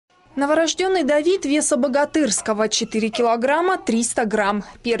Новорожденный Давид веса богатырского – 4 килограмма 300 грамм.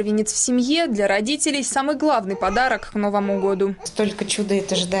 Первенец в семье, для родителей самый главный подарок к Новому году. Столько чуда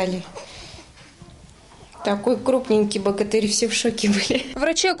это ждали. Такой крупненький богатырь, все в шоке были.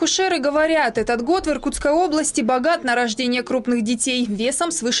 Врачи-акушеры говорят, этот год в Иркутской области богат на рождение крупных детей весом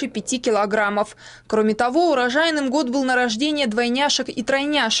свыше 5 килограммов. Кроме того, урожайным год был на рождение двойняшек и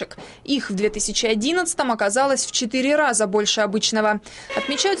тройняшек. Их в 2011-м оказалось в 4 раза больше обычного.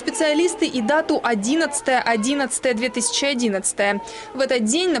 Отмечают специалисты и дату 11.11.2011. В этот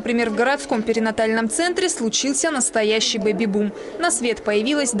день, например, в городском перинатальном центре случился настоящий бэби-бум. На свет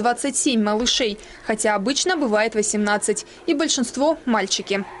появилось 27 малышей, хотя обычно бывает 18, и большинство –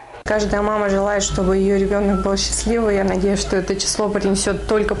 мальчики. Каждая мама желает, чтобы ее ребенок был счастливый. Я надеюсь, что это число принесет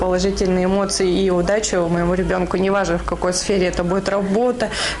только положительные эмоции и удачу моему ребенку. Неважно, в какой сфере это будет работа,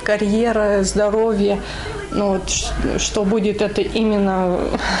 карьера, здоровье. Но вот, что будет это именно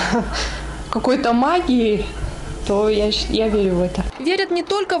какой-то магией, то я верю в это. Верят не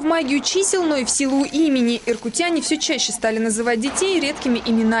только в магию чисел, но и в силу имени. Иркутяне все чаще стали называть детей редкими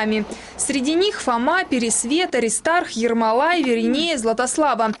именами. Среди них Фома, Пересвет, Аристарх, Ермолай, Веринея,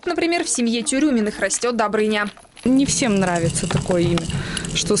 Златослава. Например, в семье Тюрюминых растет Добрыня. Не всем нравится такое имя,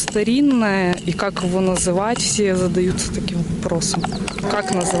 что старинное, и как его называть, все задаются таким вопросом.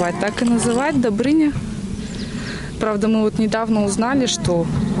 Как называть? Так и называть, Добрыня. Правда, мы вот недавно узнали, что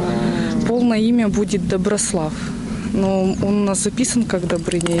полное имя будет Доброслав. Но он у нас записан как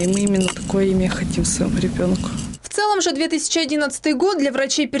Добрыня, и мы именно такое имя хотим своему ребенку. В целом же 2011 год для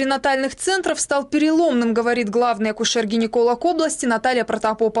врачей перинатальных центров стал переломным, говорит главный акушер-гинеколог области Наталья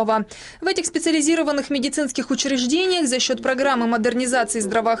Протопопова. В этих специализированных медицинских учреждениях за счет программы модернизации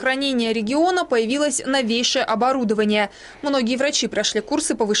здравоохранения региона появилось новейшее оборудование. Многие врачи прошли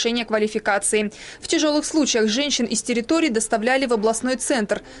курсы повышения квалификации. В тяжелых случаях женщин из территорий доставляли в областной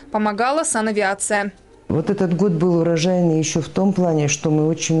центр. Помогала санавиация. Вот этот год был урожайный еще в том плане, что мы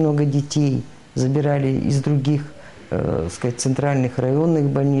очень много детей забирали из других, центральных районных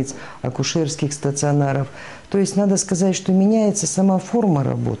больниц, акушерских стационаров. То есть надо сказать, что меняется сама форма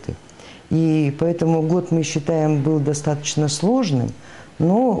работы. И поэтому год, мы считаем, был достаточно сложным,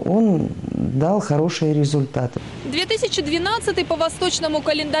 но он дал хорошие результаты. 2012 по восточному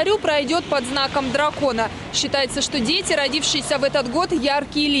календарю пройдет под знаком дракона. Считается, что дети, родившиеся в этот год,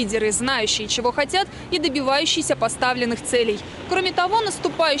 яркие лидеры, знающие, чего хотят и добивающиеся поставленных целей. Кроме того,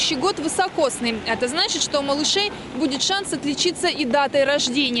 наступающий год высокосный. Это значит, что у малышей будет шанс отличиться и датой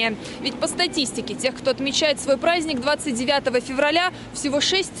рождения. Ведь по статистике тех, кто отмечает свой праздник 29 февраля, всего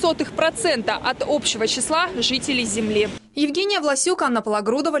 0,06% от общего числа жителей Земли. Евгения Власюк, Анна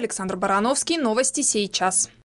Пологрудова, Александр Барановский. Новости сей час.